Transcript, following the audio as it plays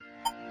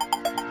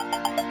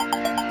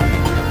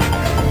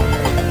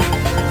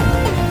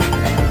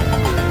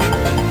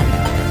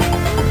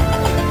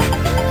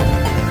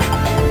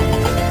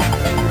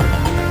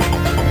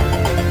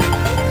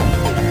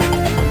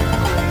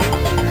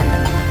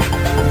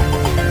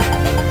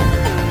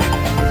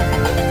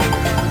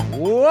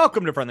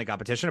Welcome to Friendly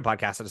Competition, a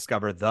podcast to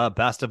discover the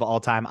best of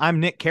all time. I'm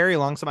Nick Carey,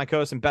 alongside my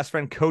co-host and best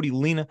friend Cody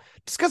Lena,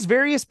 discuss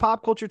various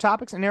pop culture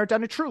topics and narrow it down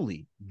to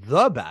truly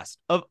the best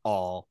of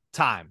all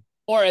time.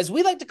 Or as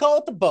we like to call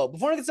it, the boat.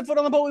 Before we get the foot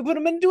on the boat, we put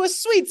them into a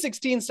Sweet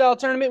 16 style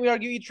tournament. We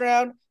argue each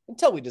round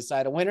until we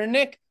decide a winner.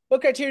 Nick, what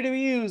criteria do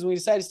we use when we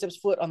decide to step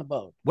foot on the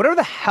boat? Whatever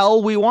the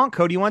hell we want,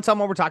 Cody. You want to tell them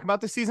what we're talking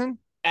about this season?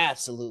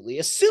 Absolutely.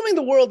 Assuming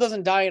the world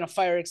doesn't die in a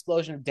fire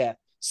explosion of death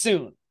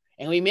soon,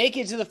 and we make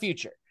it to the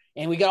future,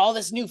 and we got all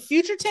this new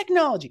future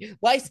technology.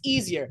 Life's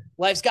easier.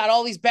 Life's got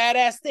all these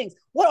badass things.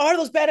 What are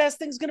those badass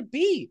things going to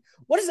be?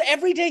 What is the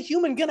everyday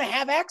human going to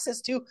have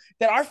access to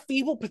that our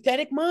feeble,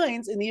 pathetic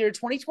minds in the year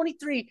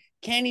 2023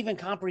 can't even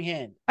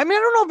comprehend? I mean,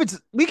 I don't know if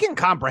we can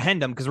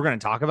comprehend them because we're going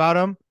to talk about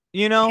them,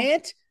 you know?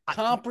 Can't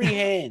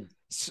comprehend.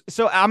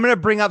 So I'm going to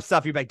bring up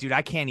stuff. You're like, dude,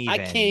 I can't even. I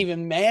can't even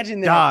imagine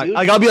that, dog. dude.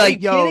 Like, I'll be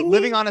like, yo, living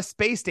living on a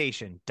space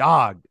station.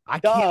 Dog, I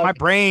can't, my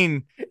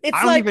brain, it's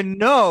I don't even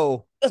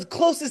know. The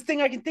closest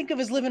thing I can think of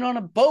is living on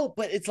a boat,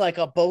 but it's like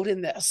a boat in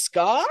the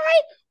sky?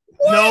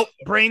 What? Nope,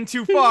 brain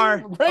too far.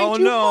 Brain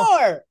too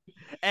far.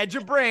 Edge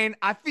of brain,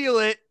 I feel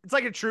it. It's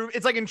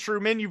like in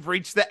Truman, you've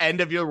reached the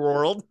end of your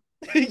world.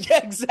 Yeah,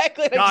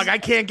 exactly. Dog, I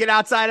can't get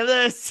outside of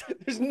this.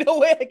 There's no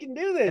way I can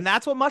do this. And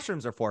that's what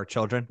mushrooms are for,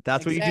 children.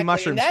 That's what you do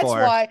mushrooms and that's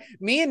for. That's why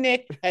me and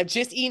Nick have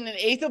just eaten an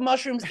eighth of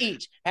mushrooms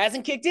each.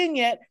 Hasn't kicked in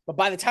yet, but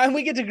by the time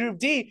we get to Group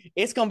D,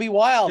 it's gonna be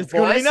wild. It's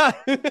gonna be nuts.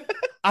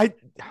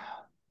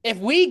 If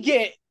we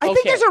get, I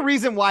think there's a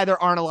reason why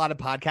there aren't a lot of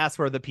podcasts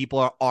where the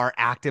people are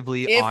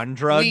actively on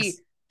drugs. We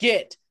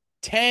get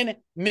 10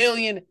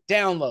 million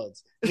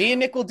downloads. Me and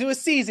Nick will do a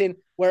season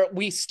where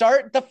we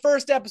start the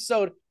first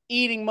episode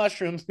eating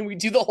mushrooms and we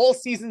do the whole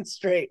season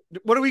straight.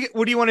 What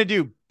do you want to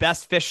do?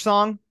 Best fish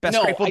song?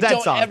 Best Grateful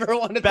Dead song? I don't ever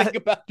want to think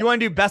about. Do you want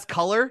to do best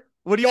color?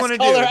 What do you want to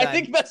do? I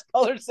think best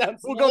color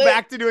sounds. We'll go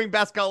back to doing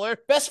best color.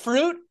 Best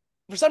fruit.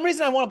 For some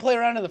reason, I want to play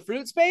around in the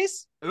fruit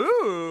space.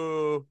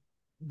 Ooh.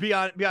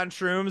 Beyond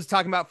shrooms,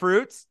 talking about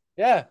fruits.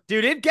 Yeah,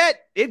 dude, it'd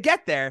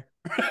get there.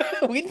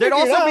 There'd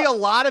also be a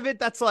lot of it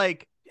that's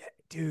like,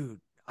 dude,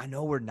 I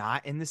know we're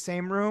not in the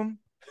same room,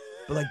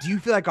 but like, do you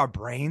feel like our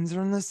brains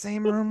are in the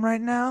same room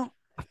right now?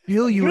 I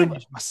feel you in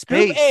my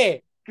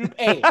space. Group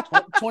A,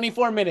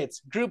 24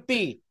 minutes. Group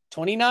B,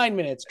 29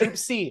 minutes. Group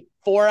C,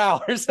 4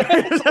 hours.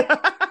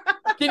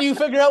 Can you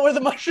figure out where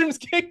the mushrooms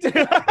kicked?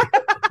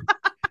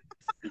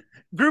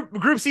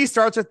 Group C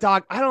starts with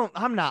dog.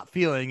 I'm not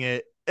feeling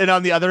it. And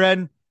on the other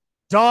end,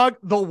 dog,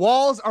 the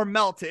walls are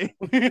melting.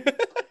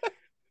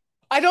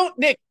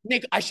 Nick,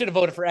 I should have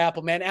voted for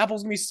Apple, man.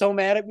 Apple's gonna be so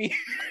mad at me.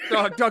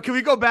 dog, can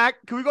we go back?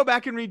 Can we go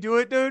back and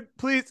redo it, dude?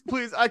 Please,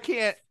 I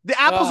can't. The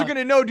Apples are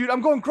gonna know, dude.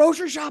 I'm going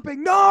grocery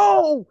shopping.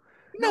 No,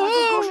 I'm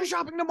going grocery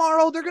shopping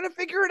tomorrow. They're gonna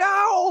figure it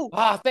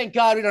out. Thank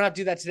God we don't have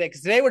to do that today,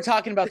 because today we're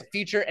talking about the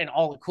future and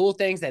all the cool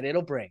things that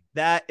it'll bring.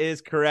 That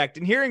is correct.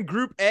 And here in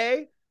Group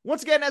A,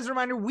 once again, as a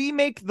reminder, we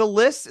make the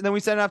list and then we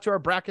send it off to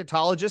our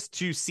bracketologist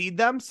to seed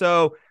them.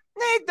 So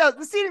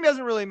the seeding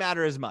doesn't really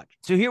matter as much.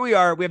 So here we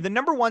are. We have the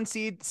number 1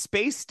 seed,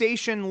 Space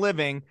Station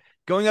Living,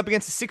 going up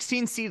against the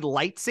 16 seed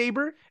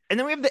Lightsaber. And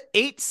then we have the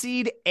 8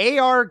 seed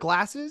AR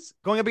Glasses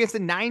going up against the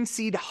 9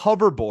 seed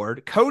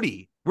Hoverboard.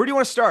 Cody, where do you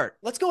want to start?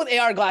 Let's go with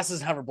AR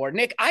Glasses and Hoverboard.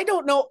 Nick, I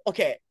don't know.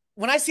 Okay,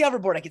 when I see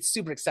Hoverboard, I get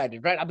super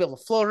excited, right? I'll be able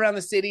to float around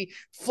the city,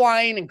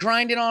 flying and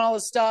grinding on all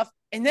this stuff.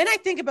 And then I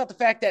think about the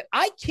fact that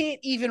I can't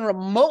even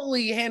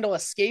remotely handle a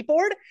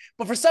skateboard.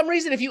 But for some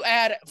reason, if you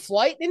add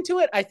flight into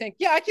it, I think,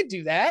 yeah, I could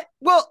do that.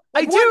 Well,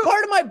 like, I do.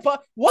 Part of my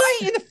butt. Why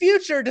in the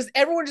future does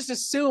everyone just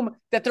assume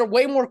that they're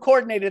way more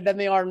coordinated than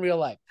they are in real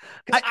life?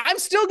 Because I'm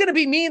still going to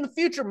be me in the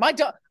future. I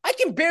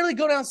can barely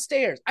go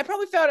downstairs. I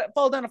probably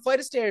fall down a flight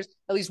of stairs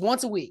at least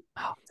once a week.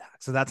 Oh,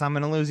 so that's how I'm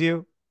going to lose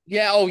you?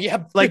 Yeah. Oh,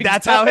 yeah. Like,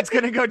 that's how it's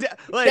going to go down.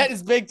 Like, that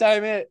is big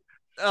time it.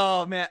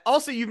 Oh, man.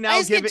 Also, you've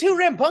now get too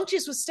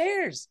rambunctious with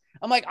stairs.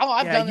 I'm like,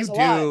 I've done this a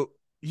lot.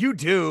 You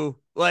do.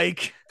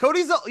 Like,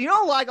 Cody's,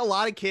 like a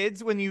lot of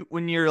kids when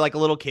you're like a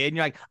little kid and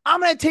you're like,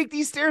 I'm going to take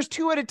these stairs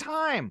 2 at a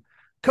time.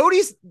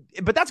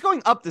 But that's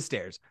going up the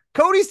stairs.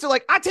 Cody's still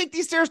like, I take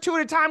these stairs 2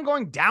 at a time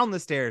going down the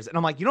stairs. And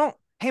I'm like,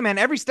 hey man,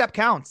 every step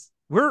counts.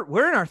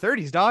 We're in our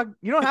 30s, dog.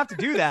 You don't have to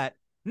do that.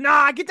 Nah,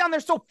 I get down there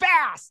so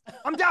fast.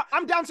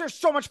 I'm downstairs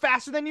so much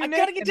faster than you, Nick. I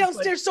gotta get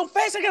downstairs so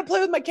fast. I gotta play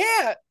with my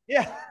cat.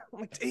 Yeah, I'm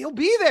like, he'll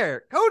be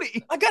there,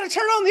 Cody. I gotta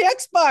turn on the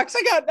Xbox.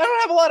 I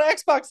don't have a lot of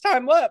Xbox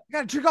time left. I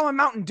gotta drink all my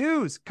Mountain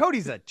Dews.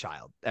 Cody's a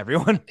child,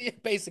 everyone.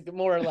 Basically,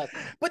 more or less.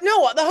 But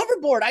no, the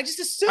hoverboard. I just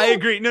assume. I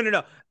agree.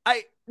 No.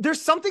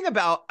 There's something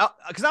about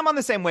because I'm on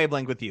the same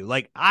wavelength with you.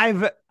 Like I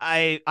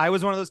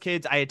was one of those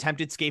kids. I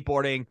attempted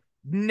skateboarding,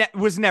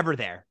 was never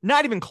there,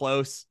 not even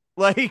close.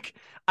 Like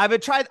I've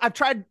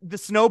tried the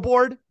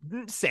snowboard.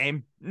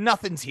 Same.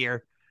 Nothing's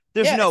here.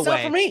 There's no way. It's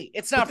not for me.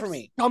 It's not for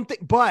me.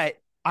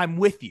 But I'm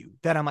with you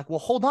that I'm like, well,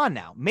 hold on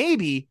now.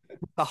 Maybe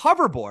the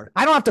hoverboard,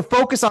 I don't have to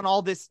focus on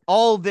all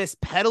this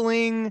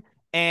pedaling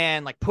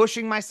and like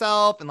pushing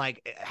myself and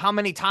like how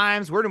many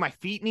times, where do my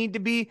feet need to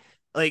be?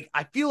 Like,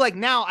 I feel like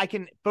now I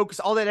can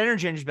focus all that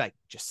energy and just be like,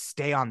 just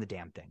stay on the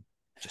damn thing.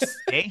 Just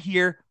stay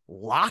here,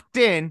 locked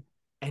in.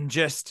 and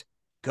just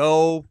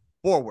go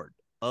forward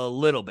a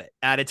little bit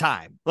at a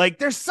time. Like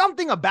there's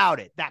something about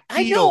it that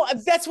I know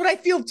that's what I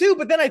feel too,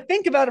 but then I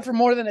think about it for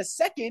more than a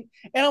second,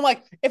 and I'm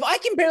like, if I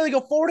can barely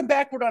go forward and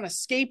backward on a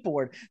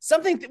skateboard,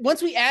 something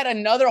once we add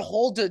another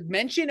whole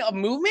dimension of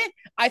movement,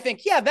 I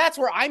think, yeah, that's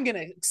where I'm gonna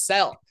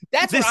excel.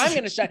 That's where I'm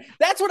gonna shine.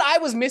 That's what I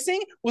was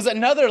missing, was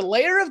another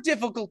layer of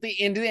difficulty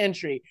into the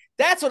entry.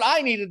 That's what I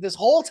needed this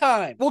whole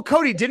time. Well,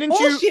 Cody,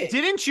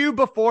 didn't you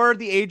before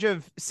the age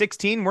of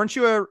 16, weren't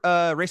you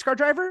a race car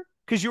driver?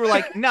 Because you were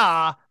like,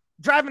 nah.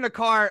 Driving a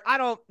car, I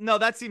don't know.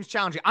 That seems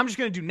challenging. I'm just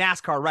going to do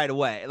NASCAR right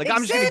away. Like,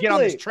 I'm just going to get on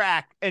this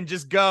track and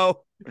just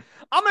go.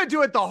 I'm going to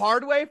do it the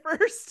hard way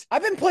first.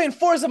 I've been playing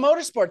Forza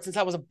Motorsport since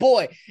I was a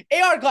boy.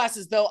 AR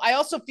glasses, though, I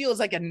also feel is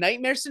like a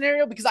nightmare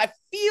scenario because I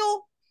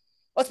feel,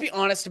 let's be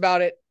honest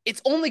about it,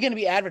 it's only going to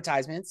be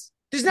advertisements.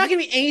 There's not going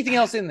to be anything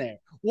else in there.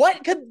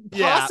 What could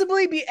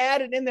possibly be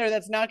added in there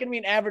that's not going to be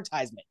an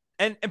advertisement?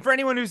 And for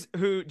anyone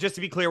who, just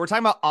to be clear, we're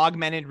talking about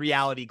augmented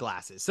reality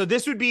glasses. So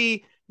this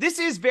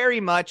is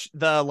very much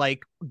the,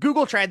 like,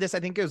 Google tried this.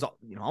 I think it was,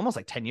 almost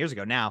like 10 years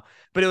ago now,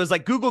 but it was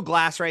like Google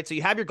Glass, right? So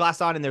you have your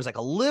glass on and there's like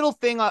a little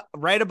thing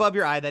right above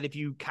your eye that if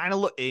you kind of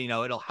look,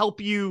 it'll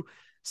help you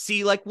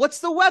see like what's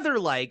the weather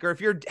like, or if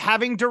you're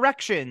having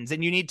directions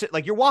and you need to,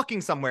 like, you're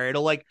walking somewhere,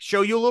 it'll like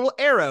show you a little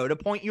arrow to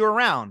point you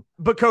around.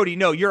 But Cody,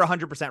 no, you're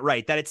 100%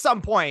 right that at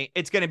some point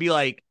it's going to be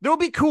like there'll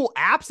be cool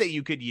apps that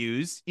you could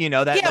use,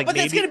 that like, but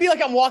it's going to be like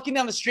I'm walking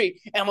down the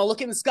street and I'm going to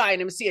look in the sky and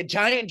I'm going to see a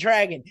giant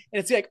dragon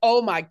and it's like,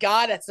 oh my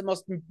God, that's the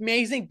most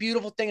amazing,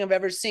 beautiful thing I've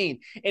ever seen.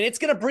 And it's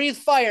going to breathe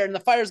fire and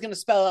the fire is going to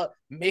spell out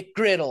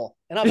McGriddle.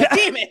 And I'm like,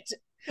 damn it,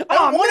 I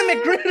don't want a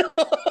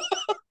McGriddle.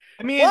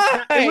 I mean,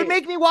 it would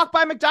make me walk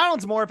by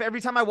McDonald's more if every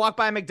time I walk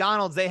by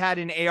McDonald's, they had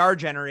an AR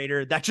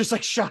generator that just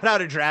like shot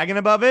out a dragon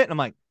above it. And I'm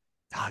like,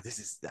 this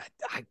is,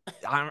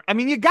 I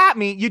mean, you got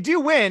me. You do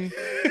win.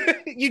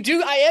 You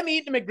do. I am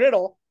eating a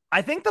McGriddle.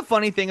 I think the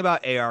funny thing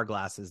about AR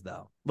glasses,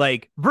 though,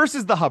 like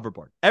versus the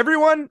hoverboard,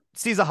 everyone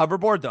sees a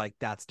hoverboard. They're like,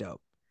 that's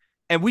dope.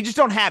 And we just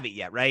don't have it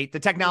yet, right?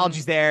 The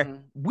technology's there.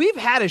 We've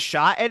had a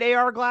shot at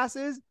AR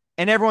glasses.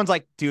 And everyone's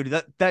like, dude,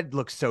 that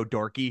looks so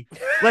dorky.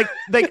 Like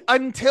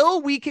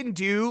until we can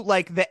do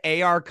like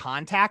the AR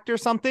contact or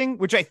something,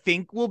 which I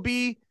think will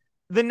be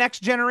the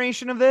next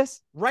generation of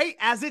this, right?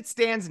 As it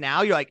stands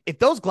now, you're like, if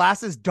those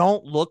glasses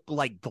don't look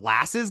like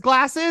glasses,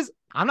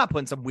 I'm not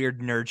putting some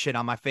weird nerd shit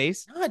on my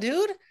face. Nah,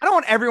 dude. I don't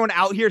want everyone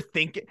out here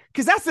thinking,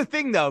 because that's the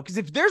thing though, because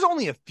if there's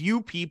only a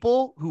few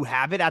people who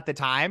have it at the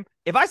time,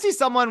 if I see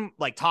someone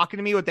like talking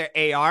to me with their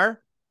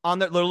AR on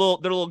their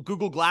little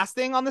Google Glass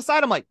thing on the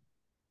side, I'm like,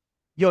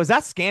 yo, is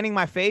that scanning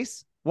my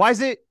face? Why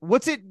is it?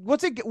 What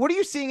are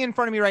you seeing in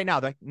front of me right now?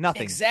 They're like,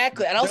 nothing.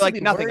 Exactly. And also, like,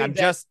 nothing. I'm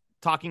just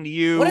talking to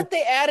you. What if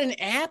they add an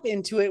app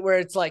into it where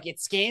it's like it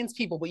scans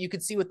people, but you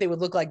could see what they would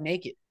look like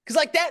naked? Because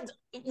like that,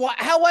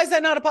 why is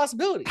that not a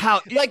possibility?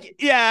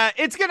 Yeah,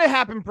 it's gonna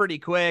happen pretty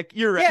quick.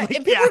 You're right. Yeah,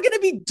 and people are gonna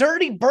be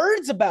dirty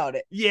birds about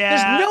it. Yeah,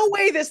 there's no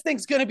way this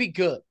thing's gonna be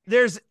good.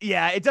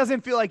 It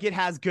doesn't feel like it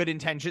has good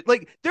intention.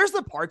 Like there's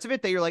the parts of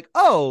it that you're like,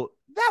 oh,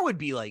 that would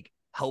be like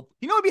help.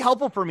 It'd be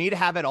helpful for me to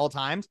have at all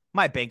times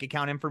my bank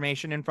account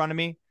information in front of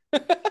me.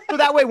 So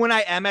that way, when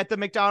I am at the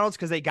McDonald's,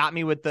 because they got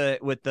me with the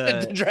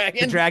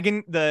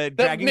dragon, the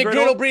dragon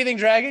McGriddle breathing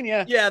dragon,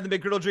 the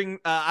McGriddle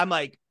drink. I'm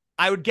like,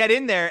 I would get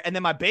in there, and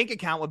then my bank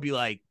account would be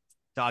like,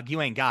 "Dog,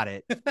 you ain't got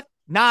it."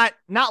 not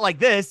like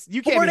this.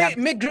 You can't.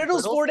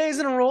 McGriddle's 4 days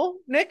in a row,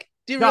 Nick.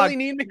 Do you really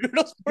need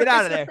McGriddle's? Get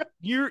out of there.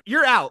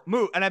 You're out.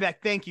 Move. And I'd be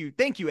like, thank you,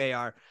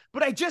 AR.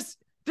 But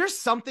there's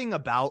something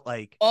about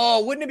like,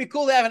 oh, wouldn't it be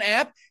cool to have an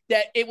app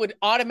that it would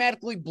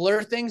automatically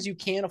blur things you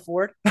can't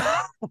afford?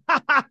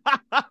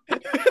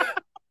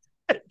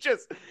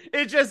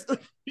 it just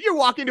you're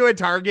walking to a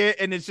Target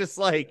and it's just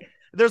like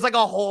there's like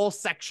a whole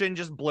section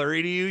just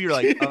blurry to you. You're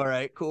like, all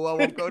right, cool. I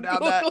won't go down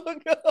that.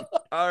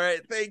 All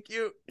right, thank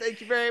you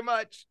very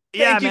much.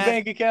 Thank you,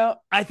 bank account.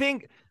 I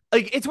think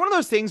like it's one of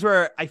those things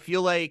where I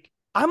feel like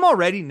I'm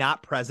already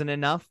not present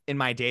enough in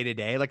my day to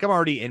day. Like I'm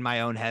already in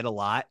my own head a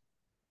lot.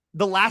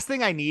 The last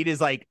thing I need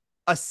is like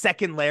a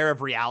second layer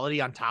of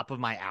reality on top of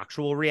my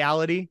actual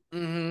reality,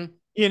 to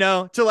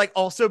like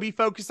also be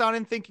focused on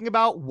and thinking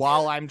about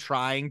while I'm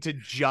trying to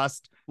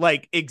just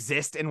like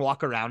exist and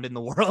walk around in the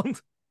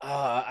world.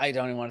 I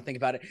don't even want to think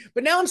about it.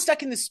 But now I'm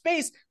stuck in this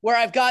space where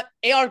I've got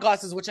AR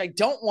glasses, which I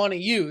don't want to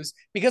use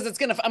because I'm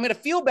going to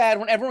feel bad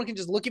when everyone can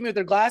just look at me with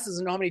their glasses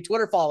and know how many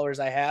Twitter followers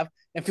I have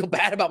and feel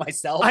bad about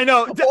myself. I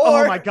know.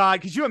 Oh my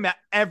God. Cause you imagine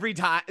every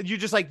time you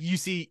just like, you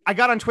see, I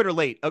got on Twitter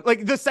late.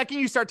 Like the second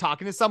you start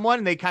talking to someone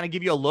and they kind of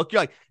give you a look,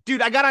 you're like,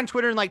 dude, I got on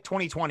Twitter in like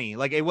 2020.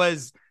 Like I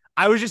was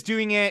just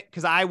doing it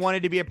because I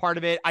wanted to be a part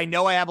of it. I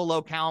know I have a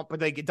low count,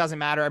 but like, it doesn't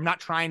matter. I'm not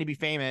trying to be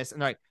famous.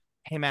 And they're like,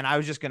 hey man, I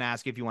was just going to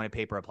ask you if you wanted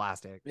paper or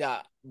plastic. Yeah,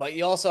 but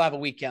you also have a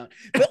weak count.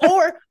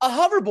 Or a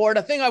hoverboard,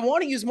 a thing I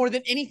want to use more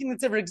than anything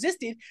that's ever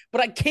existed,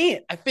 but I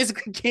can't. I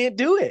physically can't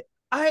do it.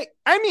 I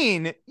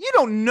mean, you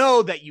don't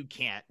know that you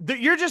can't.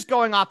 You're just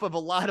going off of a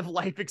lot of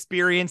life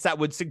experience that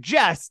would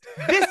suggest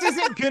this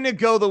isn't going to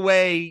go the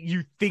way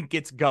you think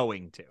it's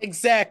going to.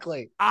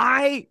 Exactly.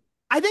 I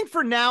I think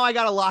for now I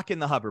gotta lock in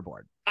the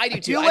hoverboard. I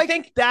do too. feel I like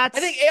think that's. I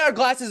think AR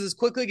glasses is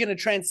quickly going to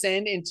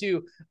transcend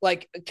into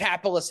like a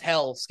capitalist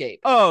hellscape.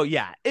 Oh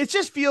yeah, it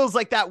just feels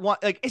like that one.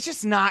 Like it's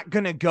just not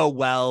gonna go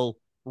well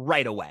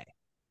right away.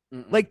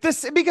 Like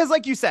this, because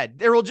like you said,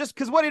 there will just,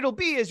 because what it'll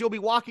be is you'll be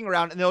walking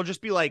around and there'll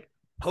just be like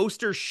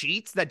poster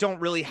sheets that don't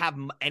really have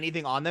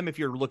anything on them if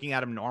you're looking at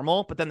them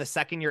normal. But then the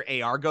second your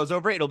AR goes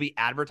over it, it'll be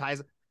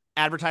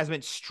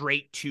advertisement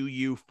straight to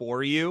you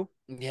for you.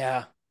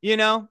 Yeah. You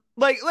know,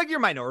 like your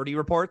Minority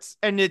Reports.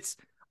 And it's,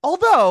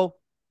 although,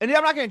 and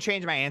I'm not going to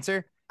change my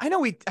answer. I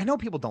know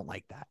people don't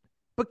like that,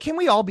 but can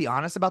we all be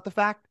honest about the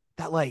fact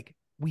that like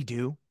we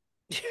do?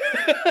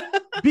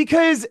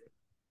 Because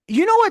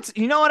you know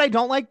what I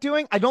don't like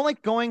doing? I don't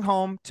like going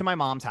home to my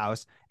mom's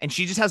house and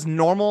she just has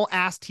normal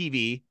ass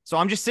TV. So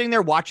I'm just sitting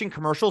there watching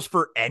commercials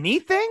for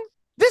anything.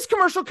 This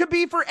commercial could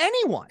be for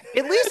anyone.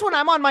 At least when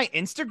I'm on my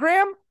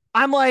Instagram,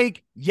 I'm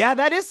like, yeah,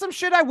 that is some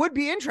shit I would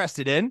be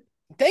interested in.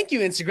 Thank you,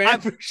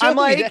 Instagram. I'm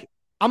like,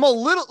 I'm a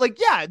little like,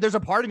 yeah, there's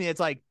a part of me that's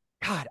like,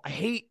 God, I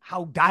hate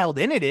how dialed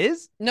in it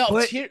is. No,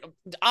 but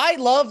I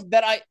love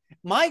that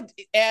my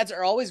ads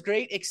are always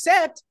great,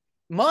 except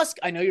Musk,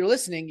 I know you're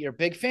listening. You're a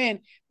big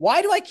fan.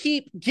 Why do I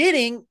keep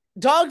getting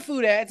dog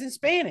food ads in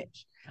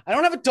Spanish? I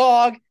don't have a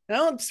dog and I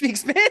don't speak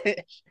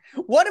Spanish.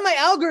 What am my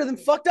algorithm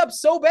fucked up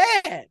so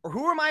bad? Or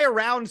who am I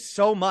around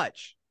so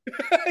much?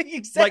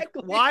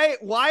 Exactly. Like,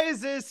 why is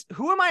this?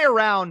 Who am I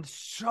around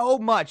so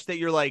much that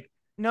you're like,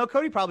 no,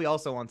 Cody probably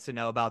also wants to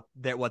know about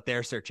what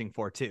they're searching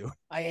for too.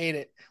 I hate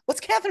it.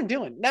 What's Catherine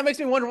doing? That makes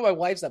me wonder what my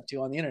wife's up to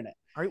on the internet.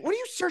 All right, what are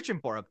you searching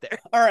for up there?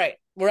 All right,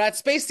 we're at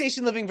Space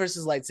Station Living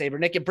versus Lightsaber.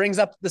 Nick, it brings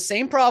up the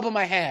same problem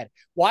I had.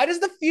 Why does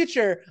the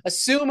future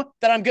assume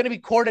that I'm going to be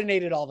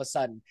coordinated all of a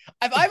sudden?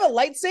 If I have a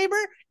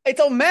lightsaber, it's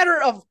a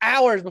matter of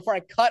hours before I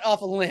cut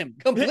off a limb.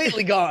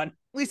 Completely gone.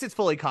 At least it's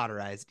fully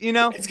cauterized, you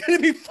know? It's going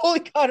to be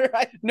fully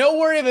cauterized. No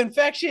worry of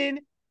infection.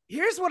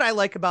 Here's what I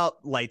like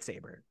about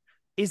lightsaber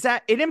is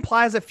that it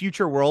implies a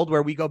future world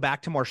where we go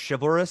back to more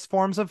chivalrous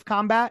forms of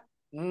combat.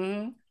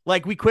 Mm-hmm.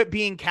 Like we quit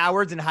being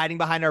cowards and hiding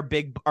behind our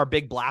big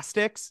blast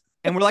sticks.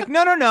 And we're like,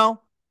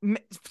 no,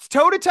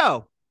 toe to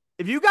toe.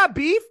 If you got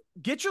beef,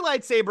 get your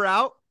lightsaber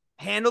out,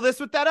 handle this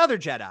with that other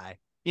Jedi,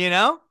 you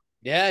know?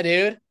 Yeah,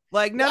 dude.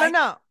 Like,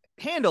 no.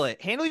 Handle it.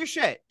 Handle your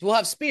shit. We'll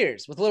have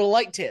spears with little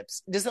light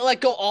tips. Does it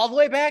like go all the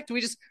way back? Do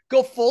we just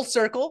go full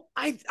circle?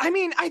 I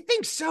mean, I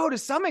think so to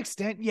some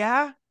extent.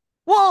 Yeah.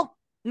 Well,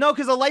 no,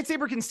 because a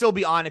lightsaber can still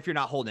be on if you're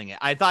not holding it.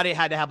 I thought it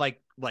had to have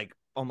like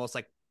almost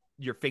like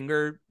your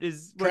finger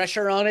is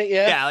pressure on it.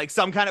 Yeah. Like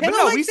some kind of, but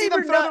no, we see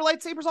them throw their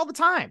lightsabers all the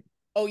time.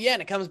 Oh yeah.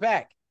 And it comes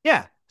back.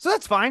 Yeah. So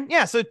that's fine.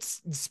 Yeah. So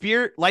it's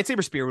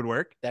lightsaber spear would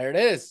work. There it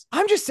is.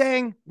 I'm just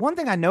saying one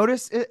thing I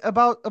noticed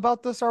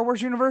about the Star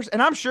Wars universe,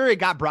 and I'm sure it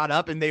got brought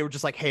up and they were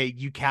just like, hey,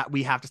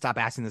 we have to stop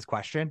asking this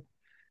question.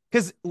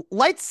 Because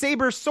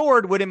lightsaber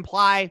sword would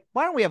imply,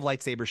 why don't we have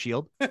lightsaber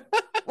shield?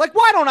 Like,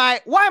 why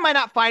am I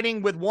not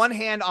fighting with one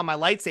hand on my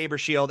lightsaber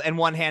shield and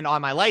one hand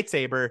on my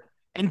lightsaber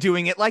and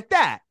doing it like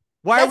that?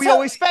 Why are we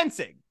always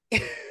fencing?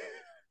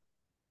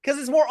 Because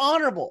it's more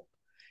honorable.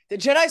 The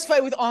Jedi's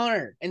fight with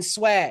honor and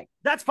swag.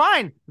 That's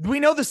fine.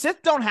 We know the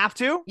Sith don't have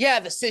to. Yeah,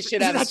 the Sith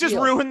should have. That just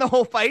ruined the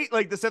whole fight.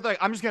 Like the Sith, like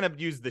I'm just gonna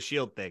use the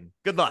shield thing.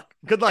 Good luck.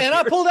 Good luck. And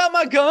I pulled out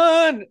my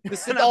gun. The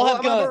Sith all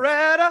have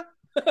guns.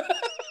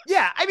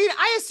 Yeah, I mean,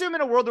 I assume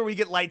in a world where we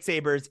get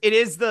lightsabers,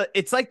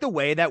 it's like the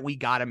way that we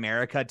got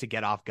America to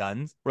get off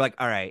guns. We're like,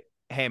 all right,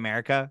 hey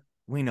America,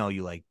 we know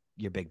you like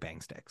your big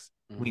bang sticks.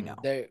 We know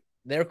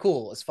they're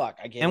cool as fuck.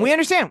 I get it. And we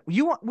understand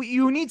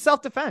you need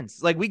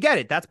self-defense. Like we get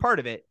it. That's part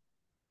of it.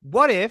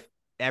 What if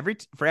every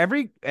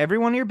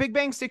one of your big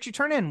bang sticks you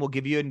turn in, we'll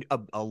give you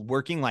a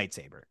working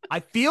lightsaber? I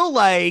feel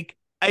like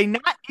a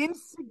not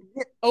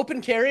insignificant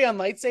open carry on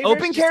lightsabers.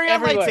 Open carry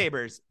on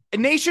lightsabers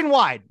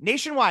nationwide.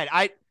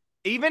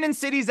 Even in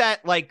cities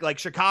that like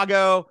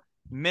Chicago,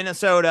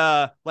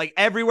 Minnesota, like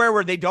everywhere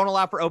where they don't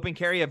allow for open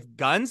carry of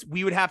guns,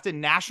 we would have to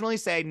nationally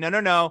say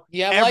no.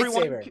 Yeah,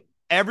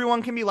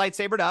 everyone can be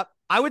lightsabered up.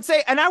 I would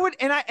say, and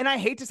I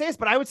hate to say this,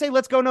 but I would say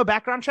let's go no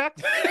background check.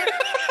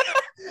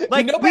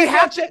 Like no we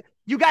have to,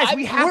 you guys.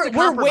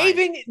 We're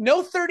waiving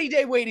no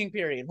 30-day waiting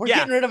period. We're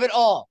getting rid of it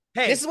all.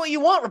 Hey, this is what you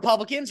want,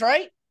 Republicans,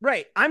 right?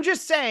 Right. I'm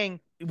just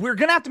saying we're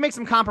gonna have to make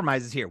some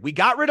compromises here. We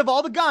got rid of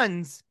all the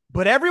guns.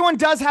 But everyone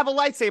does have a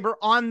lightsaber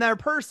on their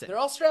person. They're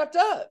all strapped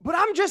up. But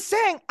I'm just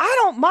saying, I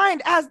don't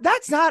mind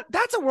that's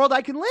a world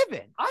I can live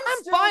in.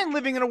 I'm fine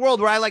living in a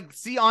world where I like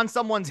see on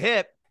someone's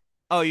hip,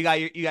 oh, you got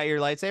your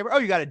lightsaber. Oh,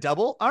 you got a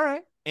double. All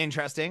right.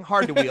 Interesting.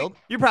 Hard to wield.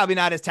 You're probably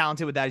not as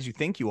talented with that as you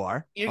think you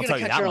are. You're going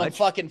to cut your own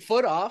fucking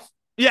foot off.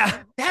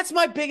 Yeah. That's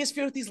my biggest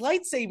fear with these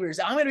lightsabers.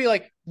 I'm going to be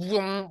like, like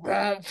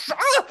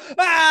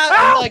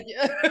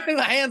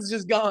the hand's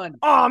just gone.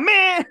 Oh,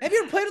 man. Have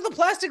you ever played with a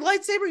plastic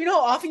lightsaber? You know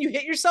how often you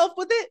hit yourself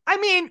with it? I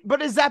mean,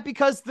 but is that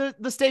because the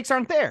stakes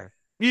aren't there?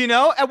 You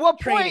know, at what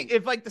point,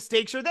 if like the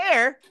stakes are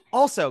there?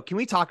 Also, can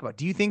we talk about,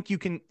 do you think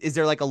is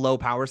there like a low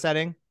power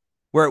setting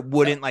where it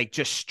wouldn't like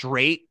just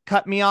straight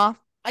cut me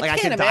off? I Like, I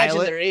can't could dial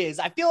imagine it. there is.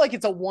 I feel like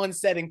it's a one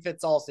setting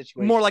fits all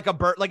situation. More like a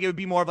burn, like it would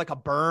be more of like a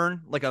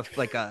burn, Just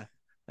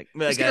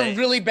get a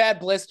really bad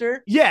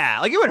blister. yeah,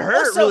 like it would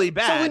hurt Also, really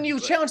bad. so when you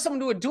but- challenge someone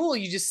to a duel,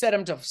 you just set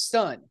them to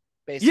stun,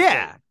 basically.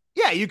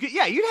 yeah,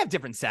 you'd have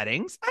different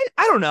settings.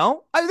 I don't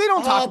know. They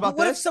don't talk about but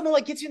what this. if someone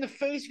like gets you in the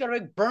face? You got a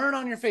big burn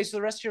on your face for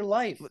the rest of your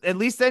life. At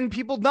least then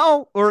people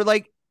know, or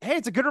like, hey,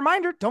 it's a good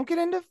reminder. Don't get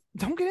into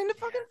fucking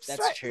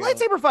That's true.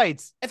 lightsaber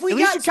fights. If we At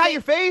least got you cut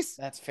your face.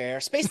 That's fair.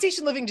 Space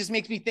station living just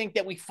makes me think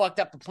that we fucked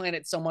up the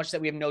planet so much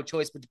that we have no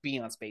choice but to be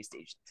on space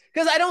station.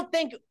 Because I don't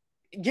think,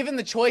 given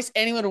the choice,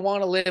 anyone would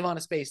want to live on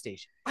a space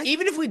station.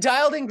 Even if we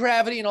dialed in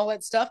gravity and all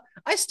that stuff,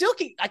 I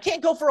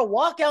can't go for a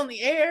walk out in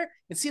the air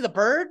and see the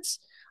birds.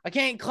 I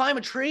can't climb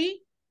a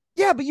tree.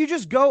 Yeah, but you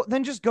just go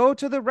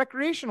to the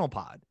recreational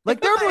pod.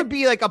 Like there would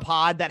be like a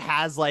pod that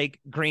has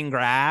like green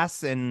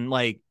grass and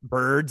like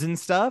birds and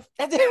stuff.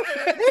 They'd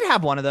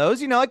have one of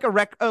those, like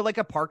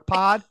a park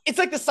pod. It's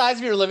like the size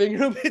of your living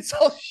room. It's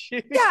all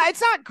shit. Yeah, it's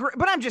not great,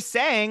 but I'm just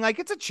saying, like,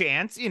 it's a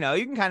chance. You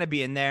can kind of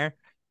be in there,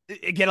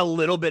 get a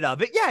little bit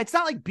of it. Yeah, it's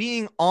not like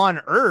being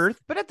on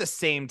Earth, but at the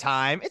same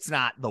time, it's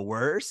not the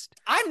worst.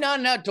 I'm not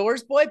an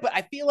outdoors boy, but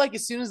I feel like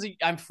as soon as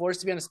I'm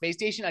forced to be on a space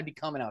station, I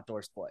become an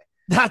outdoors boy.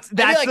 That's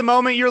like, the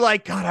moment you're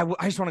like, God,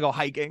 I just want to go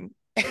hiking.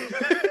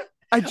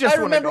 I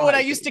remember when I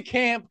used to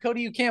camp.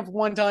 Cody, you camped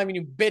one time and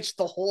you bitched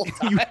the whole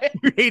time.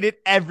 you hated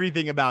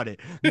everything about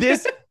it.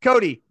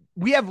 Cody,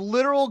 we have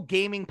literal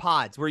gaming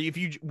pods where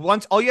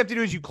once all you have to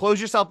do is you close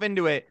yourself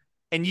into it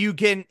and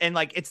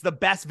it's the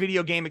best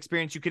video game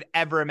experience you could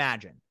ever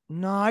imagine.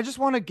 No, I just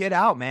want to get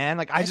out, man.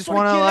 Like, I just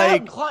want to I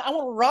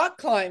want to rock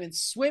climb and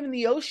swim in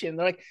the ocean.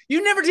 They're like,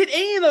 you never did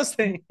any of those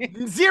things.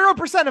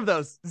 0% of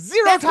those.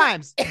 Zero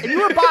times. And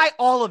you were by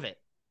all of it.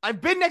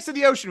 I've been next to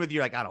the ocean with you.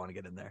 Like, I don't want to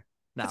get in there.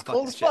 No, it's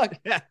cold as fuck.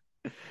 Yeah.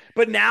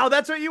 But now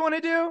that's what you want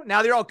to do?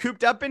 Now they're all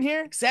cooped up in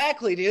here?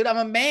 Exactly, dude. I'm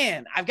a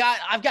man. I've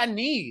got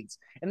needs.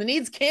 And the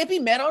needs can't be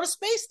met on a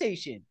space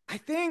station. I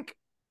think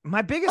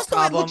my biggest also,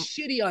 problem. It looks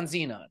shitty on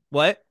Xenon.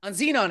 What? On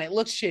Xenon, it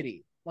looks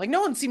shitty. Like, no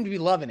one seemed to be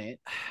loving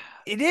it.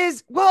 It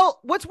is. Well,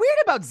 what's weird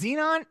about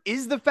Xenon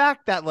is the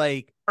fact that,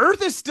 like,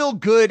 Earth is still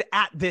good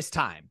at this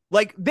time.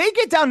 Like, they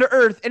get down to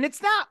Earth, and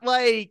it's not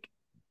like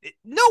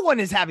no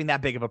one is having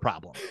that big of a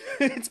problem.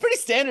 It's pretty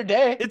standard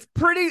day.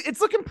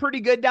 It's looking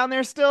pretty good down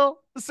there still.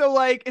 So,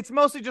 like, it's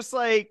mostly just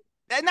like,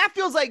 and that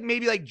feels like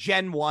maybe like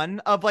Gen 1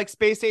 of like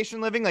space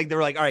station living. Like, they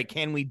were like, all right,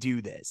 can we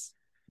do this?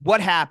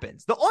 What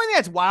happens? The only thing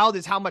that's wild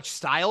is how much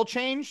style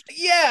changed.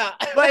 Yeah.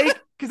 Like,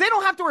 because they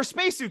don't have to wear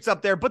spacesuits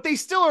up there, but they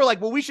still are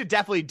like, well, we should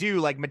definitely do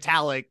like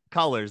metallic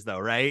colors though,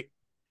 right?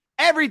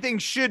 Everything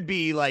should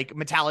be like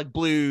metallic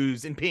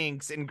blues and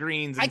pinks and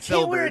greens and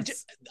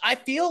silvers. I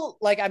feel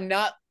like I'm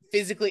not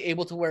physically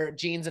able to wear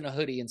jeans and a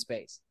hoodie in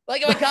space.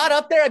 Like, if I got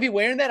up there, I'd be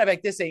wearing that. I'd be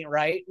like, this ain't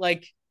right.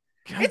 Like,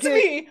 it's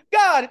me.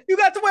 God, you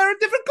got to wear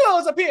different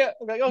clothes up here.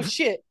 I'm like, oh,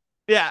 shit.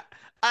 Yeah.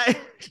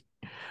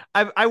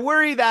 I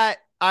worry that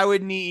I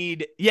would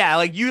need,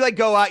 like you like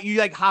go out, you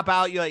like hop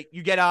out,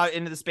 you get out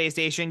into the space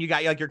station, you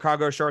got like your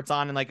cargo shorts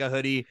on and like a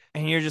hoodie,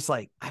 and you're just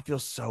like, I feel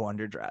so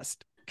underdressed.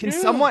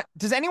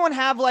 Does anyone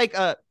have like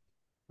a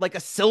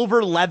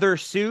silver leather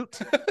suit?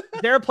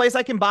 Is there a place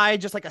I can buy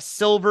just like a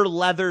silver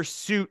leather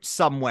suit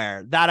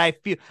somewhere that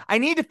I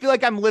need to feel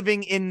like I'm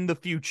living in the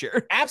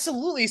future?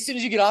 Absolutely. As soon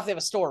as you get off, they have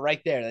a store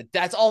right there.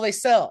 That's all they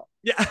sell.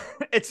 Yeah.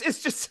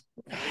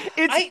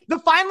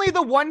 Finally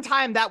the one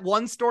time that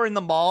one store in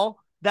the mall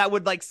that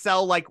would like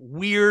sell like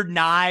weird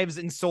knives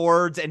and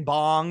swords and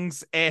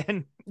bongs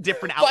and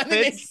different outfits.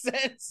 Makes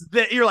sense.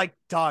 That you're like,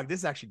 dog, this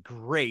is actually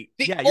great.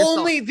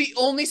 The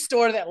only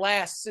store that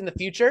lasts in the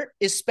future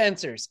is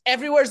Spencer's.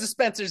 Everywhere's the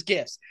Spencer's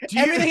gifts.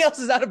 Everything else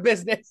is out of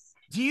business.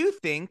 Do you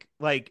think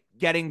like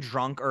getting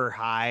drunk or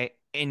high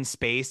in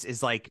space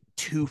is like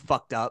too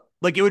fucked up?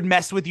 Like it would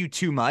mess with you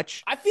too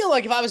much? I feel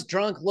like if I was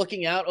drunk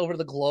looking out over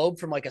the globe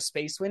from like a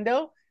space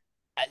window,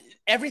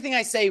 everything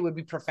I say would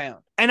be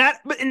profound.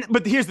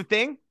 But here's the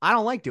thing. I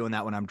don't like doing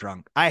that when I'm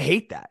drunk. I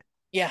hate that.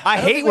 Yeah. I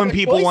hate when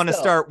people want to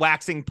start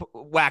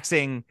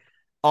waxing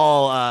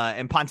all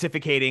and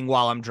pontificating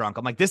while I'm drunk.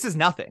 I'm like, this is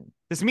nothing.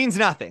 This means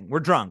nothing.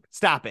 We're drunk.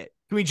 Stop it.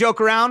 Can we joke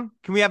around?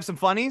 Can we have some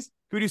funnies?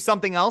 Can we do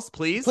something else,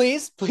 please?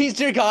 Please,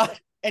 dear God.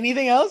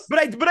 Anything else? But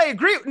I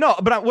agree. No,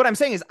 but what I'm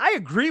saying is I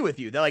agree with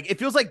you that like it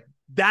feels like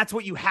that's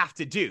what you have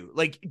to do.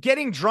 Like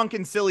getting drunk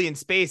and silly in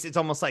space, it's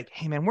almost like,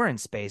 hey man, we're in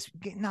space.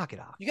 Knock it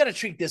off. You got to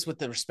treat this with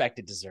the respect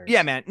it deserves.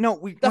 Yeah, man. No,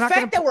 the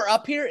fact that we're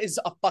up here is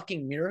a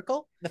fucking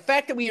miracle. The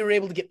fact that we were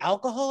able to get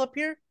alcohol up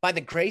here by the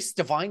grace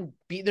divine,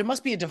 there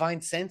must be a divine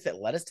sense that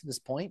led us to this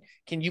point.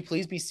 Can you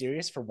please be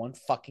serious for one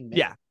fucking minute?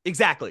 Yeah,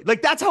 exactly.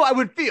 Like that's how I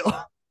would feel.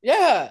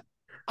 Yeah.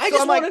 I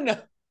just want to know.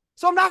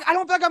 So I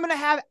don't feel like I'm going to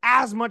have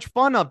as much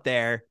fun up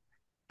there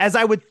as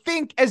I would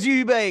think as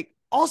you like.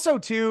 Also,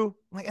 too,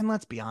 like, and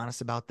let's be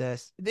honest about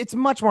this. It's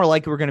much more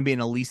likely we're going to be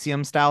an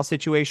Elysium style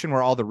situation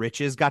where all the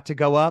riches got to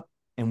go up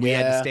and we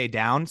had to stay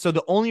down. So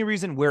the only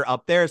reason we're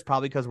up there is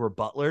probably because we're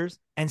butlers,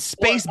 and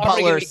space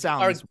butler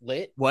sounds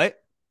lit. What?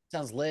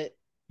 Sounds lit.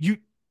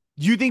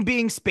 You think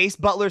being space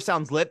butler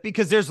sounds lit?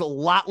 Because there's a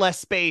lot less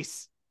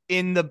space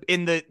in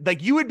the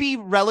like you would be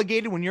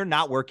relegated when you're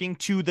not working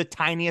to the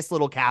tiniest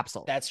little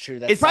capsule. That's true.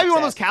 It's probably one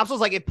of those capsules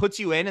like it puts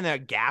you in and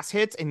then gas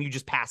hits and you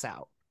just pass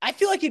out. I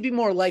feel like it'd be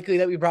more likely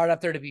that we brought it up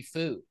there to be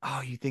food.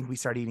 Oh, you think we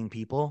start eating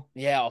people?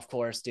 Yeah, of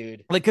course,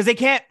 dude. Like, because they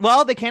can't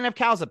have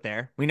cows up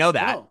there. We know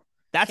that. No,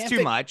 that's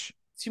too much.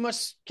 Too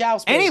much cow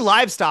space. Any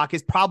livestock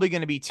is probably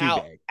going to be too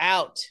big.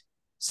 Out.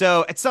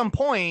 So at some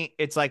point,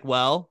 it's like,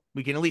 well,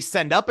 we can at least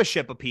send up a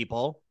ship of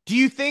people. Do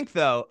you think,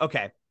 though,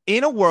 okay,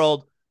 in a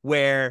world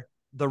where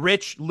the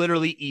rich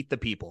literally eat the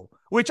people,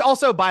 which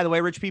also, by the way,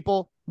 rich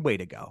people, way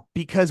to go.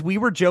 Because we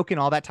were joking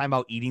all that time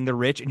about eating the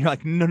rich, and you're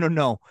like,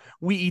 no,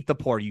 we eat the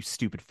poor, you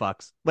stupid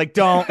fucks. Like,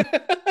 don't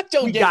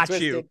we got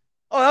you.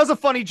 Oh, that was a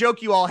funny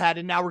joke you all had,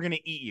 and now we're going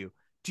to eat you.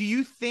 Do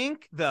you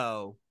think,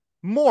 though,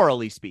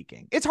 morally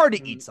speaking, it's hard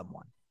to eat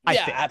someone? I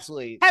think.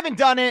 Absolutely. Haven't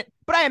done it,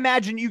 but I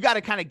imagine you got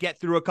to kind of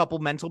get through a couple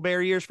mental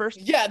barriers first.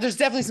 Yeah, there's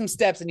definitely some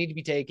steps that need to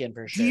be taken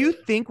for sure. Do you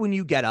think when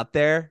you get up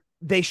there,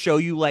 they show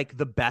you like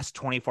the best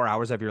 24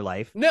 hours of your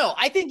life? No,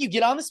 I think you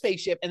get on the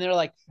spaceship and they're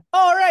like,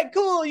 all right,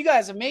 cool. You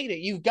guys have made it.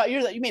 You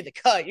made the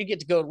cut. You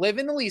get to go live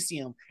in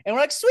Elysium. And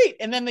we're like, sweet.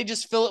 And then they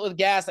just fill it with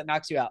gas that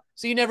knocks you out.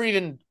 So you never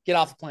even get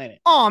off the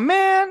planet. Oh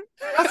man,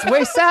 that's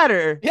way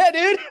sadder. Yeah,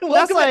 dude.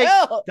 Welcome to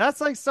hell.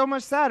 That's like so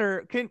much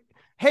sadder.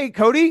 Hey,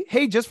 Cody.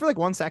 Hey, just for like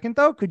 1 second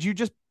though, could you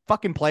just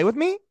fucking play with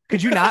me?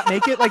 Could you not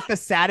make it like the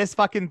saddest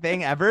fucking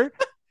thing ever?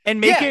 And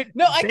make it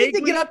I think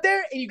they get up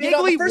there and you get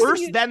on the first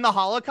worse than the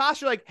Holocaust.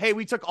 You're like, hey,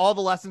 we took all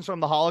the lessons from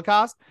the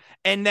Holocaust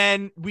and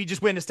then we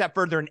just went a step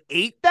further and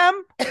ate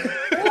them.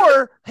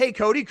 Or, hey,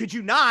 Cody, could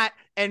you not?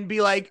 And be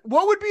like,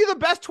 what would be the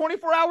best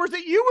 24 hours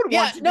that you would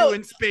want to do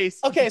in space?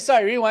 Okay,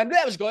 sorry, rewind.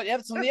 That was good.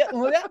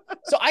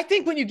 So I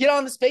think when you get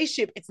on the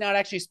spaceship, it's not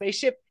actually a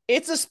spaceship.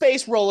 It's a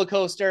space roller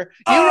coaster.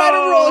 You ride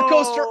a roller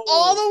coaster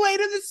all the way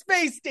to the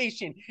space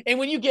station. And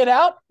when you get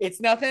out,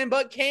 it's nothing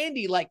but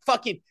candy, like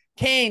fucking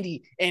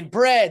candy and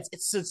breads.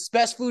 It's the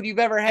best food you've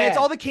ever had. And it's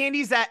all the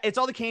candies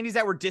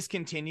that were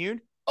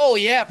discontinued. Oh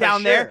yeah,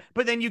 down there.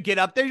 But then you get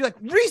up there, you're like,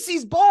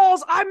 Reese's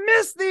balls, I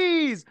miss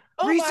these.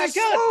 Oh Reese's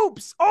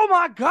Scoops. Oh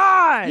my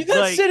god. You got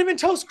like, Cinnamon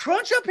Toast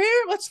Crunch up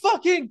here? Let's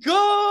fucking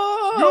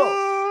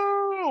go.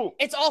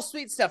 It's all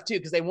sweet stuff too,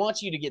 because they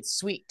want you to get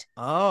sweet.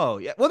 Oh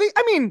yeah. Well,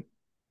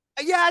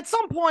 at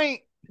some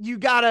point you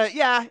gotta.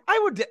 Yeah, I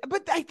would.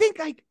 But I think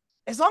like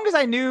as long as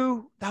I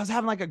knew that I was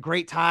having like a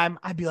great time,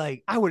 I'd be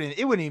like, it wouldn't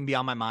even be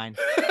on my mind.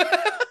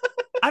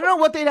 I don't know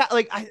what they'd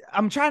like.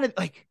 I'm trying to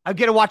like. I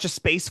get to watch a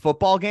space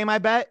football game. I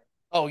bet.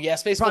 Oh yeah,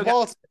 space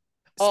football.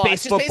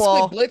 Space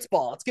football. Basically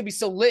blitzball. It's gonna be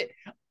so lit.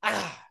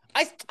 I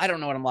don't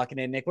know what I'm locking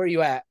in, Nick. Where are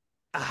you at?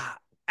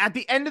 At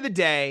the end of the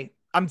day,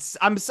 I'm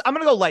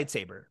gonna go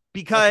lightsaber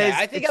because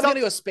I think I'm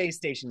gonna go space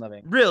station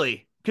living.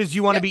 Really? Because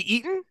you want to be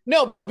eaten?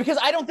 No, because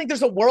I don't think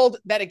there's a world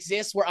that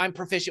exists where I'm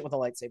proficient with a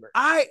lightsaber.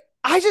 I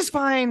just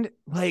find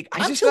like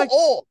I'm too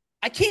old.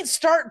 I can't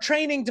start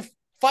training to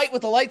fight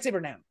with a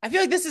lightsaber now. I feel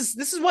like this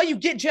is why you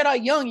get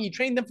Jedi young and you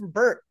train them from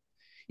birth.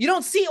 You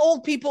don't see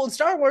old people in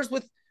Star Wars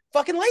with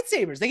fucking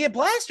lightsabers. They get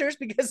blasters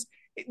because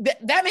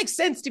that makes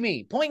sense to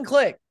me. Point and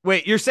click.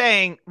 Wait, you're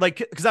saying like,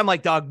 because I'm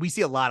like, dog, we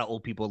see a lot of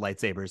old people with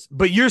lightsabers,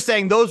 but you're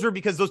saying those were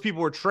because those people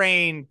were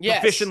trained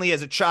efficiently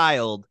as a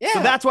child. Yeah.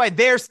 So that's why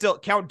they're still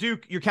Count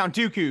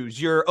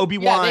Dooku's, your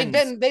Obi-Wan.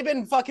 Yeah, they've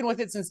been fucking with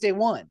it since day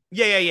one.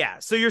 Yeah.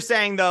 So you're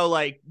saying though,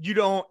 like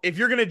if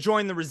you're going to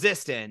join the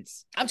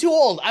Resistance. I'm too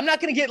old. I'm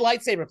not going to get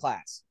lightsaber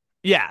class.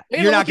 Yeah.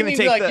 You're not going to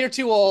take you're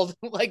too old.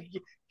 Like,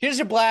 here's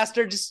your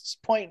blaster.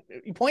 Just point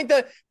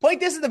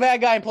this at the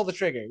bad guy and pull the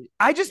trigger.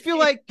 I just feel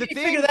like you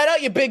figure that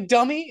out, you big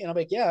dummy. And I'm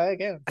like, yeah, I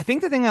can. I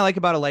think the thing I like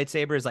about a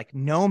lightsaber is like,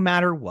 no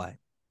matter what,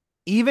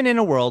 even in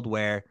a world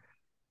where,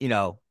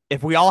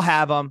 if we all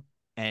have them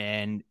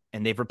and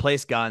they've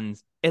replaced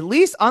guns, at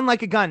least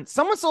unlike a gun,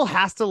 someone still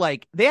has to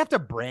they have to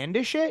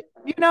brandish it,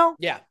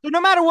 Yeah. So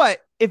no matter what,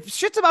 if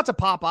shit's about to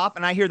pop off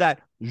and I hear that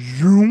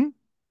zoom,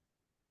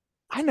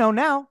 I know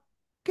now,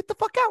 get the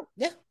fuck out.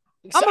 Yeah.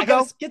 I'm gonna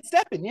go get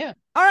stepping. Yeah.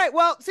 All right.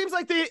 Well, it seems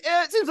like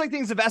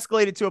things have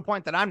escalated to a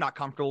point that I'm not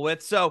comfortable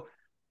with. So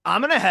I'm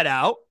gonna head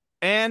out,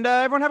 and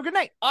everyone have a good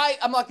night.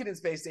 I'm locking in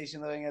space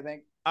station living. I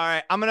think. All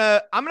right. I'm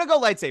gonna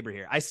go lightsaber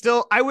here.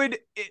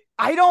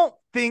 I don't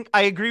think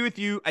I agree with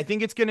you. I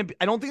think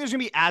I don't think there's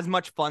gonna be as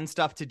much fun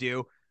stuff to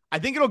do. I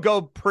think it'll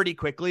go pretty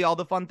quickly. All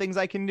the fun things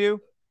I can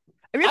do.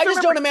 I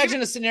just don't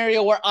imagine a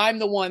scenario where I'm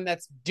the one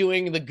that's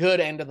doing the good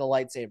end of the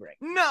lightsabering.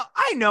 No,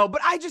 I know,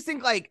 but I just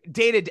think like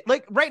day to day,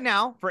 like right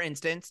now, for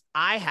instance,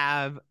 I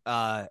have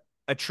a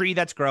tree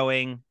that's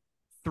growing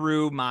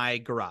through my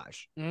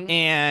garage,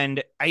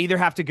 and I either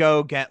have to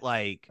go get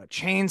like a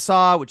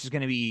chainsaw, which is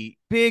going to be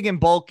big and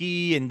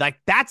bulky, and like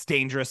that's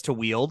dangerous to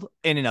wield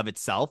in and of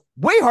itself.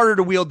 Way harder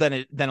to wield than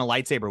a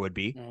lightsaber would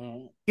be.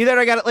 Either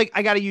I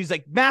got to use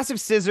like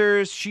massive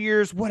scissors,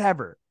 shears,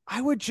 whatever.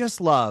 I would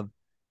just love.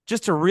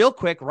 Just a real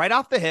quick, right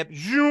off the hip,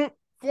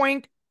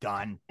 boink,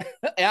 done.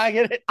 Yeah, I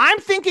get it. I'm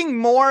thinking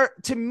more,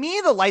 to me,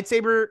 the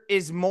lightsaber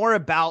is more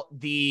about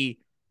the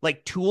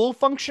like tool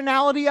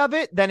functionality of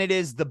it than it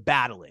is the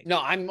battling.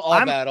 No, I'm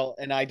battle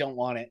and I don't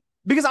want it.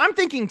 Because I'm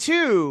thinking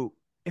too,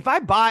 if I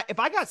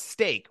got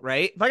steak,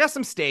 right? If I got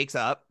some steaks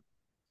up,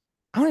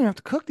 I don't even have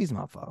to cook these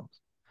motherfuckers.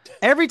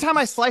 Every time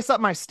I slice up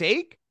my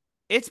steak,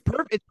 it's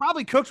perfect. It's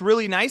probably cooked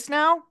really nice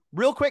now,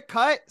 real quick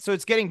cut. So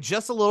it's getting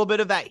just a little bit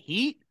of that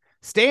heat,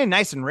 staying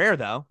nice and rare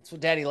though. That's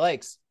what daddy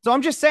likes. So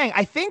I'm just saying,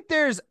 I think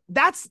that's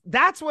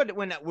what,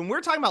 when we're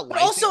talking about, but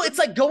also it's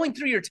like going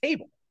through your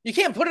table. You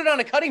can't put it on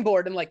a cutting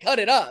board and like cut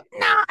it up.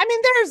 Nah, I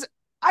mean,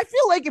 I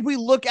feel like if we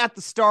look at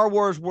the Star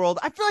Wars world,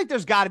 I feel like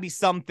there's got to be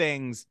some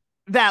things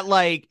that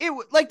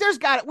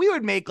we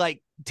would make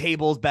like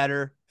tables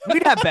better.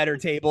 We'd have better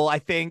table, I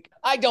think.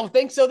 I don't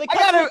think so. I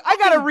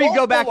gotta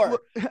go back.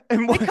 They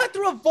cut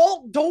through a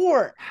vault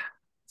door.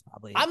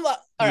 Probably.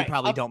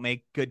 We don't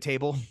make good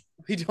table.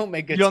 We don't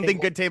make good. You don't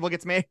think good table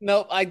gets made?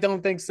 No, I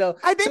don't think so.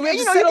 I think so we have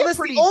to settle this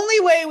the only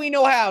way we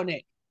know how,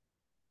 Nick.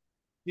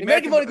 The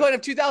American voting coin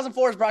of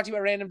 2004 is brought to you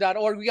by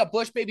random.org. We got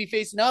Bush baby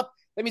facing up.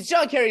 That means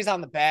John Kerry's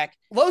on the back.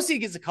 Low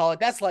seed gets to call it.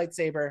 That's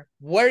lightsaber.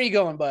 Where are you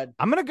going, bud?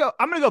 I'm gonna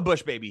go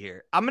Bush baby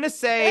here. I'm gonna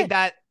say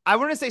that I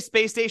want to say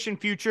Space Station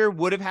Future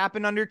would have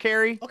happened under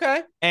Kerry.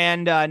 Okay.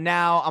 And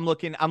now I'm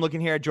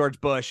looking here at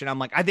George Bush, and I'm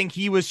like, I think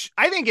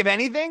if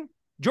anything,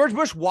 George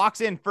Bush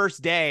walks in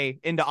first day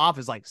into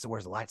office like, so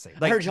where's the lightsaber?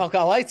 Like, I heard y'all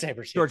got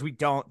lightsabers. George, we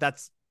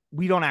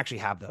don't actually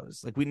have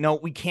those. Like,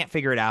 we can't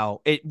figure it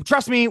out.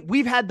 Trust me,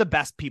 we've had the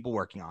best people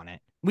working on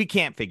it. We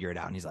can't figure it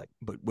out. And he's like,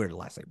 but where are the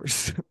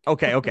lightsabers?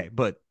 okay,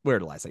 but where are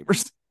the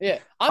lightsabers? Yeah,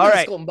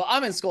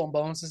 I'm in Skull and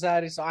Bone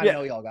Society, so I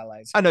know y'all got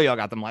lightsabers. I know y'all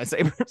got them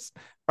lightsabers.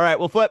 All right,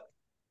 we'll flip.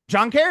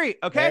 John Kerry.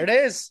 Okay, there it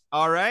is.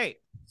 All right,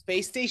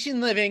 Space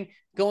Station Living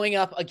going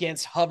up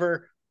against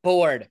Hoverboard.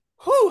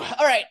 Whew.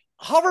 All right,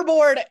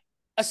 Hoverboard.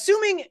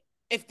 Assuming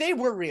if they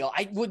were real,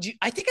 I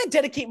think I'd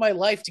dedicate my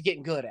life to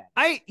getting good at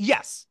it.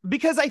 Yes,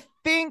 because I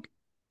think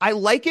I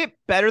like it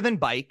better than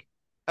bike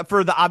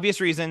for the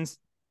obvious reasons.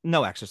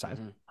 No exercise.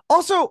 Mm-hmm.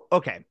 Also,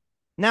 okay.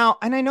 Now,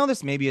 and I know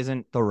this maybe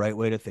isn't the right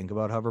way to think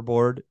about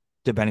hoverboard,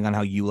 depending on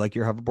how you like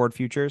your hoverboard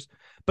futures.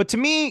 But to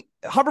me,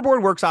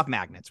 hoverboard works off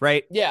magnets,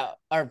 right? Yeah,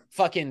 or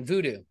fucking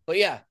voodoo. But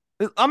yeah.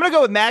 I'm going to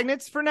go with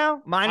magnets for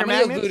now. Mine are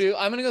magnets.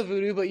 I'm going to go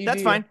voodoo, but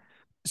that's fine.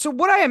 So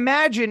what I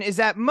imagine is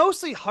that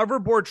mostly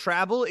hoverboard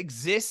travel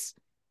exists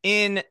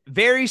in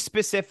very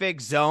specific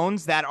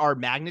zones that are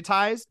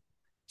magnetized.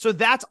 So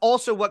that's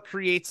also what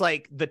creates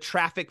like the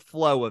traffic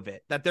flow of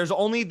it, that there's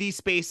only these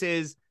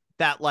spaces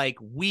that like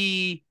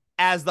we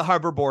as the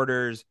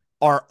hoverboarders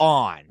are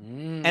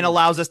on and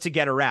allows us to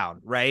get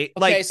around, right?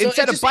 Okay, like so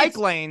instead of bike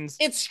lanes.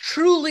 It's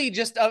truly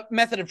just a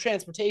method of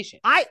transportation.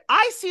 I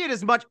see it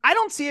as much. I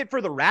don't see it for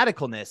the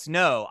radicalness.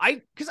 No,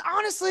 because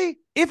honestly,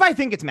 if I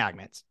think it's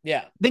magnets,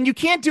 then you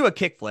can't do a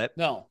kickflip.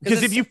 No,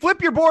 because if you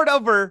flip your board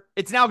over,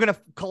 it's now going to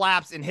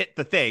collapse and hit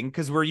the thing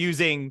because we're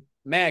using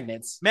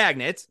magnets.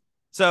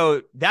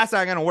 So that's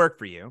not going to work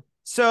for you.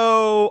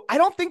 So I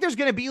don't think there's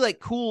going to be like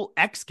cool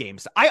X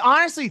Games. I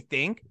honestly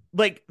think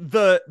like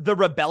the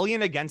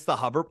rebellion against the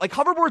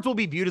hoverboards will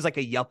be viewed as like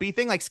a yuppie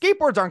thing. Like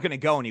skateboards aren't going to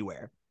go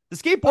anywhere. The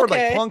skateboard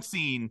like punk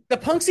scene, the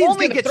punk scene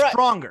only gets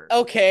stronger.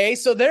 Okay,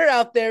 so they're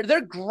out there,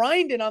 they're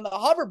grinding on the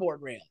hoverboard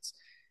rails.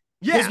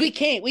 Yeah,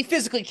 because we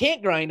physically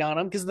can't grind on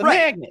them because of the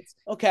magnets.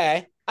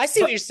 Okay, I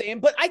see what you're saying,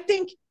 but I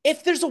think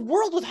if there's a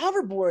world with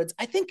hoverboards,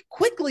 I think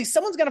quickly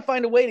someone's going to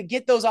find a way to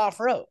get those off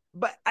road.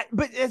 But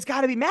it's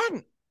got to be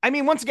magnet. I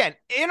mean, once again,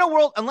 in a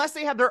world, unless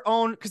they have their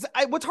own, because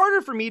what's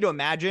harder for me to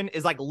imagine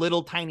is like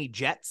little tiny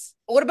jets.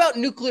 What about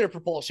nuclear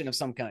propulsion of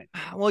some kind?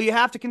 Well, you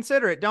have to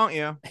consider it, don't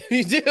you?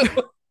 You do.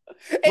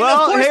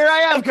 Well, course, here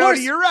I am,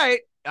 Cody. You're right.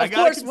 I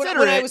got to consider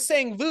when I was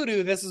saying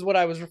voodoo, this is what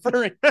I was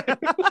referring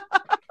to.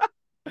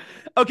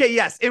 Okay,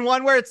 yes, in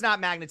one where it's not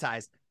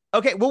magnetized.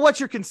 Okay, well,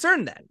 what's your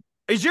concern then?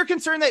 Is your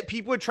concern that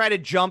people would try to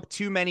jump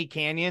too many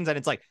canyons and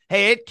it's like,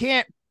 hey,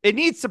 it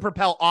needs to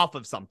propel off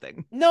of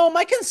something? No,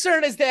 my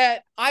concern is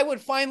that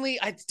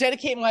I'd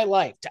dedicate my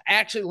life to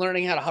actually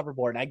learning how to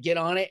hoverboard. And I'd get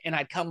on it and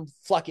I'd come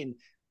fucking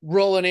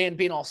rolling in,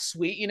 being all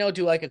sweet,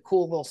 do like a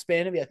cool little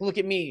spin and be like, look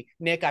at me,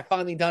 Nick, I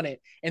finally done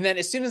it. And then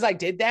as soon as I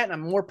did that, and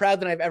I'm more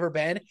proud than I've ever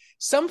been,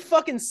 some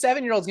fucking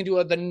 7-year-old's gonna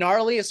do the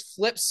gnarliest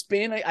flip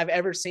spin I've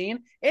ever seen.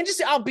 And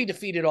I'll be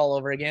defeated all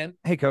over again.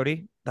 Hey,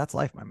 Cody, that's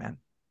life, my man.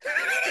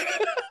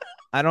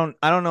 I don't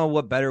know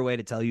what better way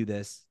to tell you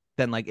this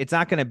than like, it's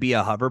not going to be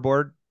a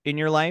hoverboard in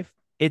your life.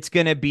 It's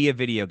going to be a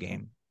video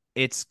game.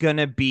 It's going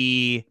to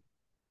be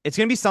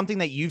something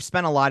that you've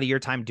spent a lot of your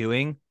time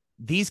doing.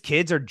 These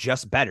kids are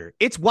just better.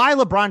 It's why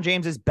LeBron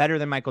James is better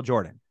than Michael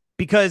Jordan,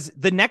 because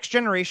the next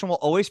generation will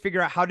always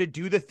figure out how to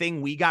do the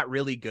thing we got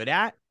really good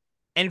at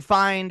and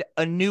find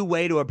a new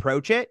way to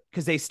approach it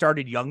because they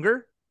started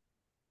younger.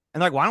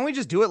 And like, why don't we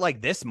just do it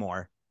like this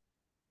more?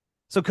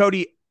 So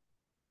Cody,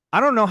 I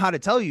don't know how to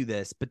tell you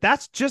this, but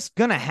that's just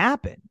going to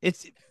happen.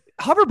 It's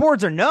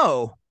hoverboards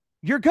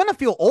you're going to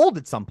feel old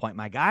at some point,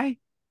 my guy.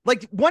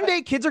 Like one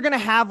day kids are going to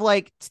have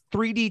like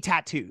 3D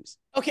tattoos.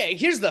 Okay,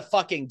 here's the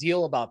fucking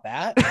deal about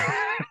that.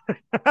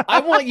 I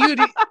want you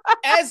to,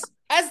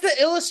 As the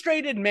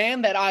illustrated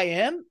man that I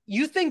am,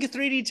 you think a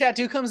 3D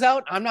tattoo comes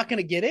out, I'm not going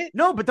to get it?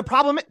 No, but the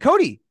problem,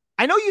 Cody,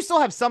 I know you still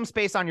have some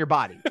space on your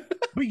body,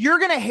 but you're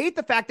going to hate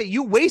the fact that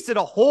you wasted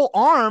a whole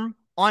arm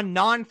on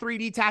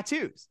non-3D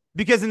tattoos.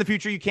 Because in the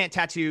future, you can't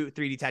tattoo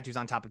 3D tattoos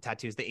on top of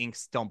tattoos. The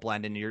inks don't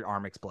blend and your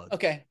arm explodes.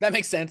 Okay, that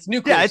makes sense.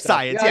 Nuclear Yeah, it's stuff.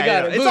 science.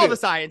 Yeah, It's all the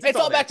science. It's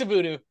all back to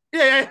voodoo.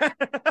 Yeah.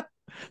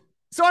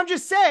 So I'm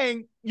just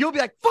saying, you'll be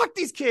like, fuck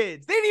these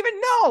kids. They didn't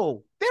even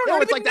know. They don't know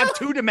what it's like to have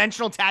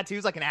two-dimensional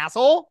tattoos like an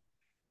asshole.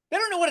 They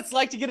don't know what it's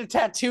like to get a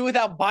tattoo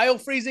without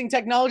biofreezing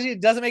technology.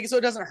 It doesn't make it so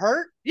it doesn't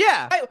hurt.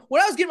 Yeah.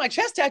 When I was getting my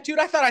chest tattooed,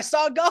 I thought I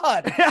saw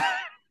God.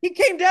 He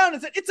came down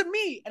and said, it's a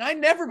me. And I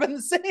never been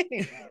the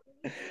same.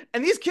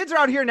 And these kids are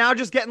out here now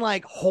just getting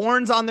like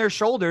horns on their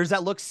shoulders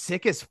that look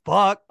sick as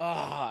fuck.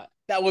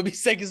 That would be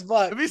sick as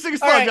fuck. It'd be sick as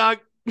fuck, dog.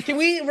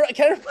 Can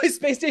I replace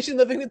Space Station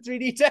Living with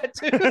 3D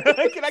tattoo?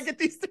 Can I get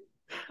these?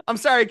 I'm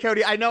sorry,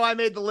 Cody. I know I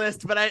made the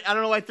list, but I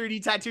don't know why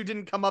 3D tattoo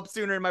didn't come up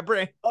sooner in my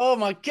brain. Oh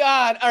my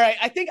God. All right.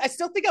 I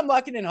still think I'm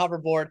locking in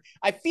hoverboard.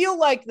 I feel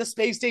like the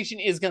Space Station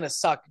is going to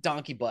suck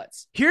donkey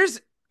butts. Here's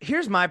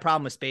my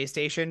problem with Space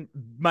Station.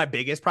 My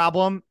biggest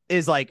problem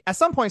is like at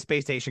some point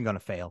Space Station going to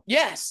fail.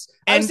 Yes.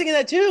 I was thinking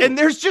that too. And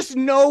there's just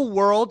no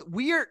world.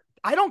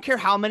 I don't care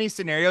how many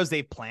scenarios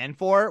they've planned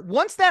for.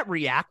 Once that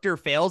reactor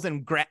fails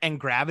and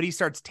gravity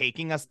starts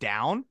taking us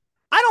down,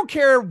 I don't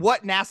care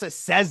what NASA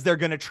says they're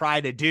going to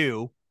try to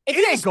do. It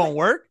ain't going to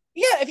work.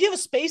 Yeah. If you have a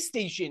space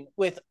station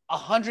with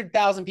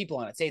 100,000 people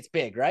on it, say it's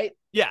big, right?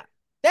 Yeah.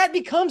 That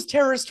becomes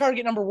terrorist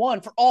target number one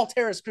for all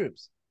terrorist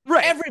groups.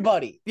 Right.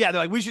 Everybody. Yeah.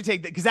 They're like, we should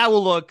take that because that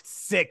will look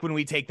sick when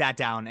we take that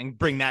down and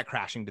bring that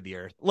crashing to the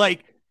earth.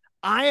 Like,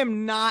 I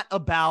am not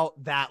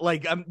about that.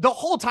 Like the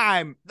whole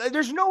time,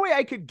 there's no way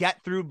I could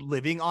get through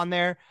living on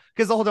there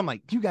because the whole time,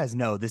 like, you guys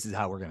know this is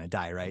how we're going to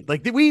die, right?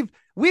 Like we've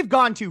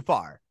gone too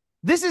far.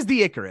 This is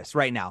the Icarus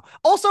right now.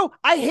 Also,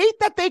 I hate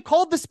that they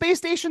called the space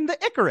station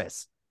the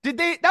Icarus.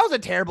 That was a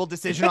terrible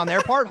decision on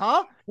their part,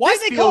 huh? Why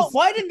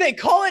didn't they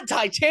call it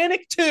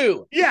Titanic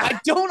 2? Yeah. I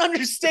don't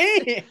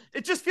understand.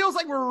 It just feels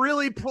like we're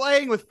really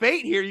playing with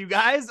fate here, you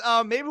guys.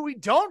 Maybe we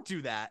don't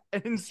do that.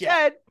 And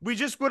instead, we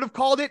just would have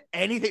called it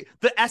anything.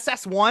 The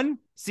SS1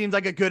 seems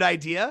like a good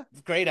idea.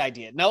 Great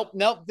idea. Nope.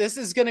 This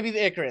is going to be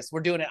the Icarus.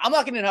 We're doing it. I'm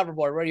locking in hoverboard.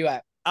 Where are you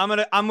at?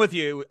 I'm with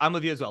you. I'm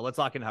with you as well. Let's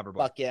lock in hoverboard.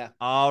 Fuck yeah.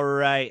 All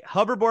right.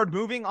 Hoverboard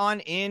moving on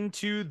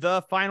into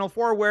the final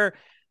four where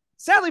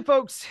sadly,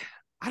 folks,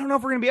 I don't know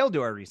if we're going to be able to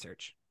do our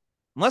research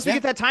unless we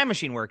get that time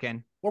machine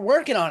working. We're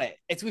working on it.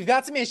 We've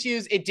got some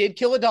issues. It did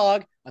kill a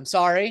dog. I'm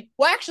sorry.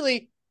 Well,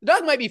 actually, the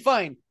dog might be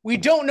fine. We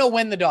don't know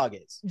when the dog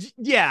is.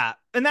 Yeah.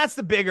 And that's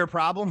the bigger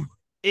problem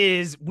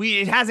is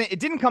it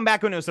didn't come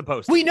back when it was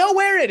supposed to. We know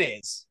where it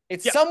is.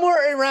 It's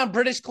somewhere around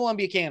British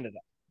Columbia, Canada.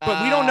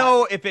 But we don't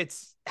know if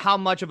it's how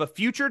much of a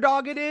future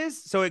dog it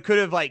is. So it could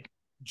have like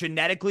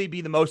genetically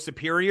be the most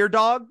superior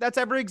dog that's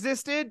ever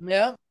existed.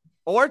 Yeah.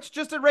 Or it's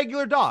just a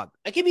regular dog.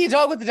 It could be a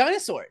dog with the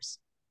dinosaurs.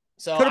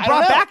 So could have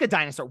brought back a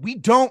dinosaur. We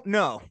don't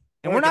know.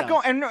 And we're not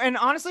going, and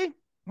honestly,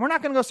 we're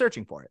not going to go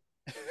searching for it.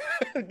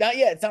 Not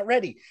yet. It's not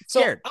ready.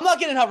 So I'm not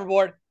getting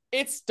hoverboard.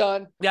 It's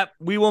done. Yep.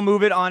 We will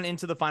move it on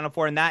into the final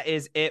four. And that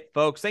is it,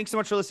 folks. Thanks so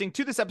much for listening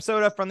to this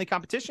episode of Friendly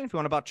Competition. If you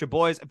want about your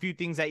boys, a few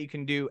things that you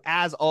can do.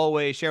 As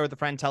always, share with a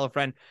friend, tell a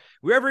friend.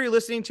 Wherever you're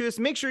listening to us,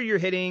 make sure you're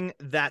hitting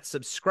that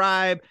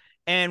subscribe.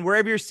 And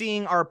wherever you're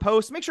seeing our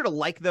posts, make sure to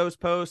like those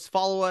posts.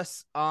 Follow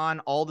us on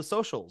all the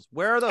socials.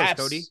 Where are those,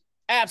 Cody?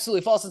 Absolutely.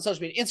 Follow us on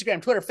social media,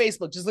 Instagram, Twitter,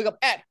 Facebook. Just look up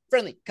at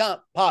Friendly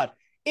Comp Pod.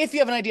 If you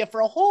have an idea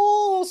for a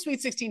whole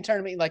Sweet 16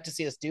 tournament you'd like to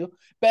see us do,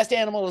 best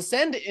animal to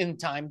send in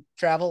time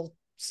travel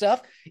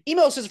stuff,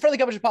 email us at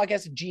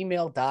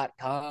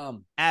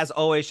friendlycompetitionpodcast@gmail.com. As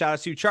always, shout out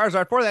to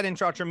Charizard for that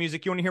intro outro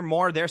music. You want to hear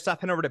more of their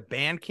stuff, head over to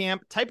Bandcamp,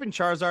 type in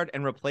Charizard,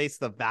 and replace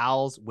the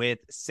vowels with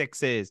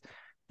sixes.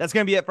 That's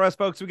going to be it for us,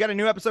 folks. We got a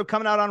new episode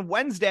coming out on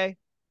Wednesday.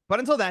 But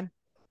until then,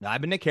 I've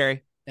been Nick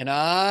Carey. And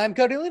I'm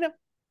Cody Lino.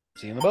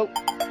 See you in the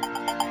boat.